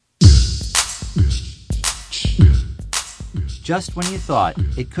Just when you thought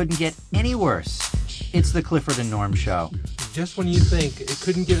it couldn't get any worse, it's the Clifford and Norm Show. Just when you think it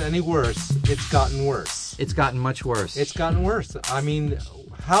couldn't get any worse, it's gotten worse. It's gotten much worse. It's gotten worse. I mean,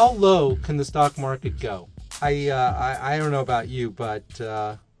 how low can the stock market go? I don't know about you, but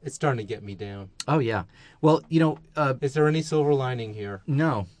it's starting to get me down. Oh, yeah. Well, is there any silver lining here?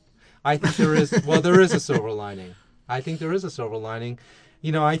 No. I think there is. Well, there is a silver lining. I think there is a silver lining.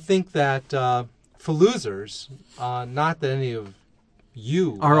 I think that for losers, not that any of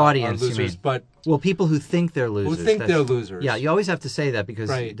you our audience, are losers, but people who think they're losers. Who think they're losers. Yeah, you always have to say that because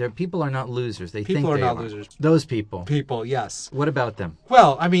right. People are not losers. People are not losers. Those people. People, yes. What about them?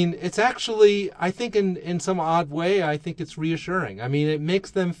 Well, I mean, it's actually, I think in some odd way, I think it's reassuring. I mean, it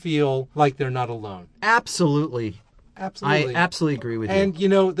makes them feel like they're not alone. Absolutely. Absolutely. I absolutely agree with you.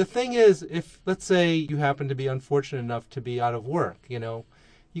 And, the thing is, if, let's say, you happen to be unfortunate enough to be out of work,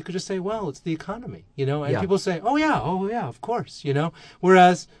 you could just say, well, it's the economy, and people say, oh, yeah, of course,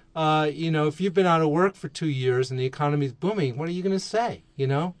 Whereas, if you've been out of work for 2 years and the economy's booming, what are you going to say,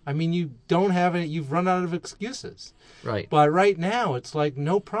 I mean, you don't have it, you've run out of excuses. Right. But right now, it's like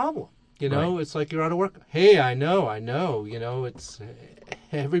no problem, right. It's like you're out of work. Hey, I know, it's...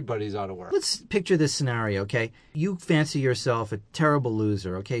 Everybody's out of work. Let's picture this scenario, okay? You fancy yourself a terrible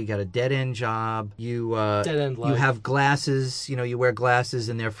loser, okay? You got a dead-end job. Dead-end life. You have glasses. You wear glasses,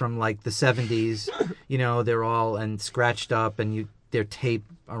 and they're from, like, the 70s. They're all scratched up, and they're tape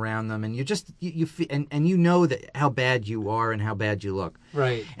around them, and you know that how bad you are and how bad you look.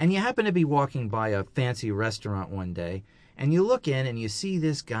 Right. And you happen to be walking by a fancy restaurant one day, and you look in, and you see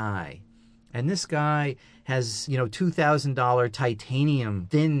this guy. And this guy has, $2,000 titanium,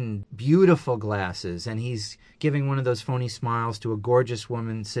 thin, beautiful glasses. And he's giving one of those phony smiles to a gorgeous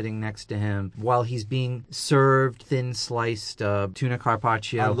woman sitting next to him while he's being served thin sliced tuna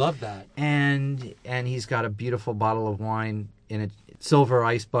carpaccio. I love that. And he's got a beautiful bottle of wine in a silver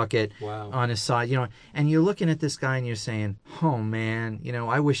ice bucket on his side. And you're looking at this guy and you're saying, oh, man,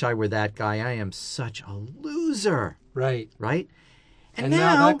 I wish I were that guy. I am such a loser. Right. Right? And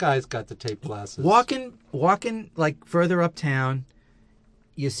now that guy's got the tape glasses. Walking like further uptown,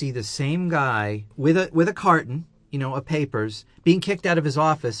 you see the same guy with a carton, of papers, being kicked out of his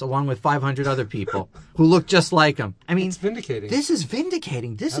office along with 500 other people who look just like him. I mean, it's vindicating. This is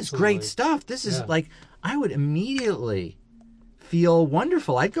vindicating. This Absolutely. is great stuff. This is like, I would immediately feel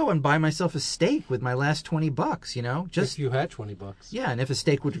wonderful. I'd go and buy myself a steak with my last $20, Just if you had $20. Yeah, and if a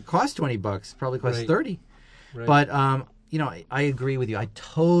steak would cost $20, probably cost right. 30. Right. But I agree with you. I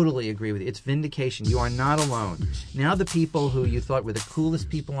totally agree with you. It's vindication. You are not alone. Now the people who you thought were the coolest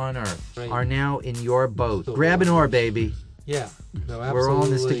people on earth right. are now in your boat. Grab an oar, baby. Yeah. No, absolutely. We're all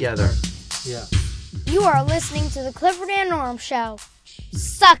in this together. Yeah. You are listening to the Clifford and Norm Show.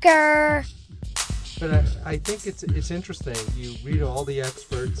 Sucker! But I think it's interesting. You read all the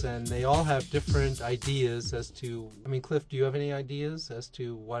experts, and they all have different ideas as to... I mean, Cliff, do you have any ideas as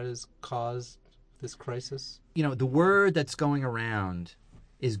to what has caused this crisis? The word that's going around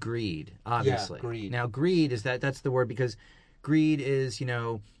is greed, obviously. Yeah, greed. Now, greed is that's the word because greed is,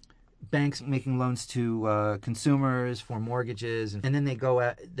 banks making loans to consumers for mortgages, and then they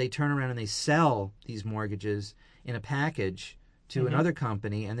turn around and they sell these mortgages in a package to another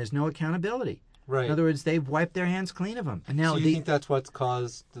company, and there's no accountability. Right. In other words, they've wiped their hands clean of them. And now so you think that's what's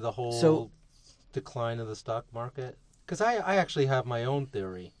caused the whole decline of the stock market? Because I actually have my own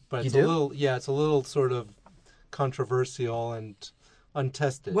theory, but it's a little sort of controversial and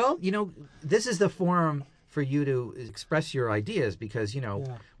untested. Well, this is the forum for you to express your ideas because,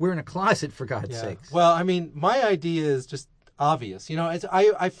 we're in a closet, for God's sakes. Well, I mean, my idea is just obvious.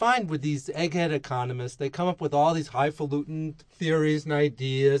 I find with these egghead economists, they come up with all these highfalutin theories and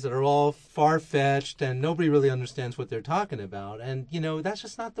ideas that are all far-fetched and nobody really understands what they're talking about. And, that's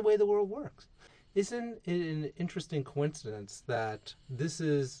just not the way the world works. Isn't it an interesting coincidence that this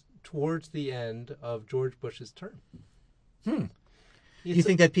is towards the end of George Bush's term? You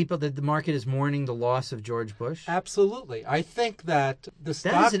think that the market is mourning the loss of George Bush? Absolutely. I think that the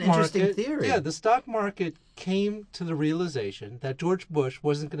stock market... That is an interesting theory. Yeah, the stock market came to the realization that George Bush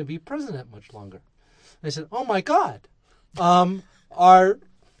wasn't going to be president much longer. They said, oh my God, our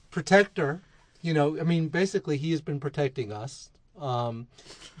protector, basically he has been protecting us.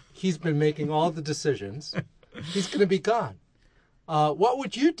 He's been making all the decisions. He's going to be gone. What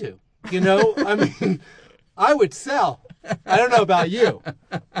would you do? I would sell. I don't know about you.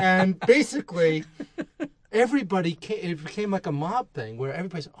 And basically, it became like a mob thing where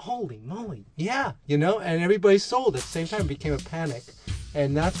everybody's, holy moly, yeah, and everybody sold at the same time. It became a panic.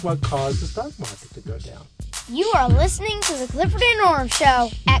 And that's what caused the stock market to go down. You are listening to the Clifford and Norm Show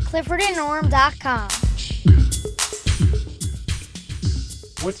at cliffordandnorm.com.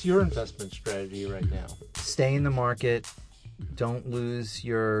 What's your investment strategy right now? Stay in the market, don't lose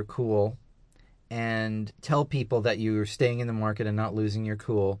your cool, and tell people that you're staying in the market and not losing your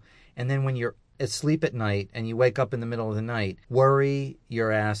cool. And then when you're asleep at night and you wake up in the middle of the night, worry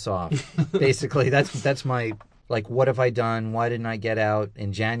your ass off. Basically, that's my, like, what have I done? Why didn't I get out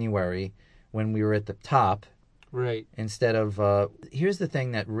in January when we were at the top? Right. Instead of, here's the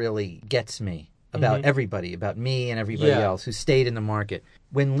thing that really gets me about everybody, about me and everybody else who stayed in the market.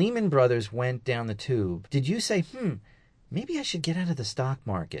 When Lehman Brothers went down the tube, did you say, maybe I should get out of the stock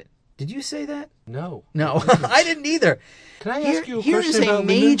market? Did you say that? No. No, I didn't either. Can I ask you a Here question is a about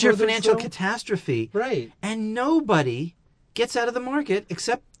major Lehman Brothers, financial though? catastrophe. Right. And nobody gets out of the market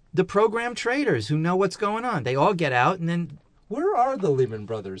except the program traders who know what's going on. They all get out and then... Where are the Lehman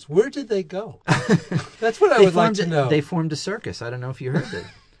Brothers? Where did they go? That's what I would like to know. They formed a circus. I don't know if you heard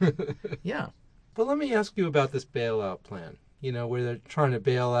that. Yeah. Well, let me ask you about this bailout plan, where they're trying to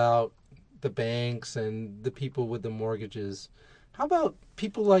bail out the banks and the people with the mortgages. How about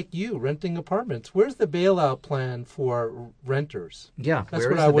people like you renting apartments? Where's the bailout plan for renters? Yeah, That's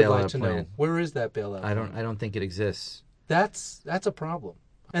where what is I the would bailout like to plan? know. Where is that bailout I plan? don't think it exists. That's a problem.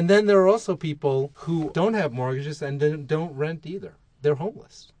 And then there are also people who don't have mortgages and don't rent either. They're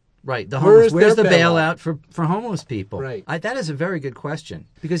homeless. Right. Where's Where's the their bailout for homeless people? Right. That is a very good question.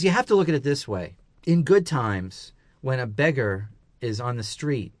 Because you have to look at it this way. In good times, when a beggar is on the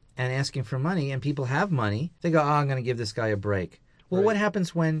street and asking for money and people have money, they go, I'm going to give this guy a break. Well, Right. what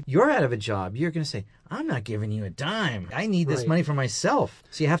happens when you're out of a job? You're going to say, I'm not giving you a dime. I need this Right. money for myself.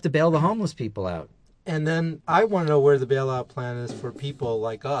 So you have to bail the homeless people out. And then I want to know where the bailout plan is for people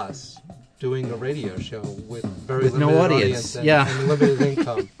like us doing a radio show with very With no limited audience. and, Yeah. and limited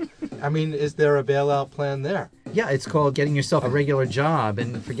income. I mean, is there a bailout plan there? Yeah, it's called getting yourself a regular job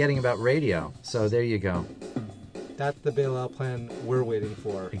and forgetting about radio. So there you go. That's the bailout plan we're waiting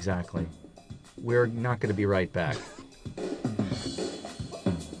for. Exactly. We're not going to be right back.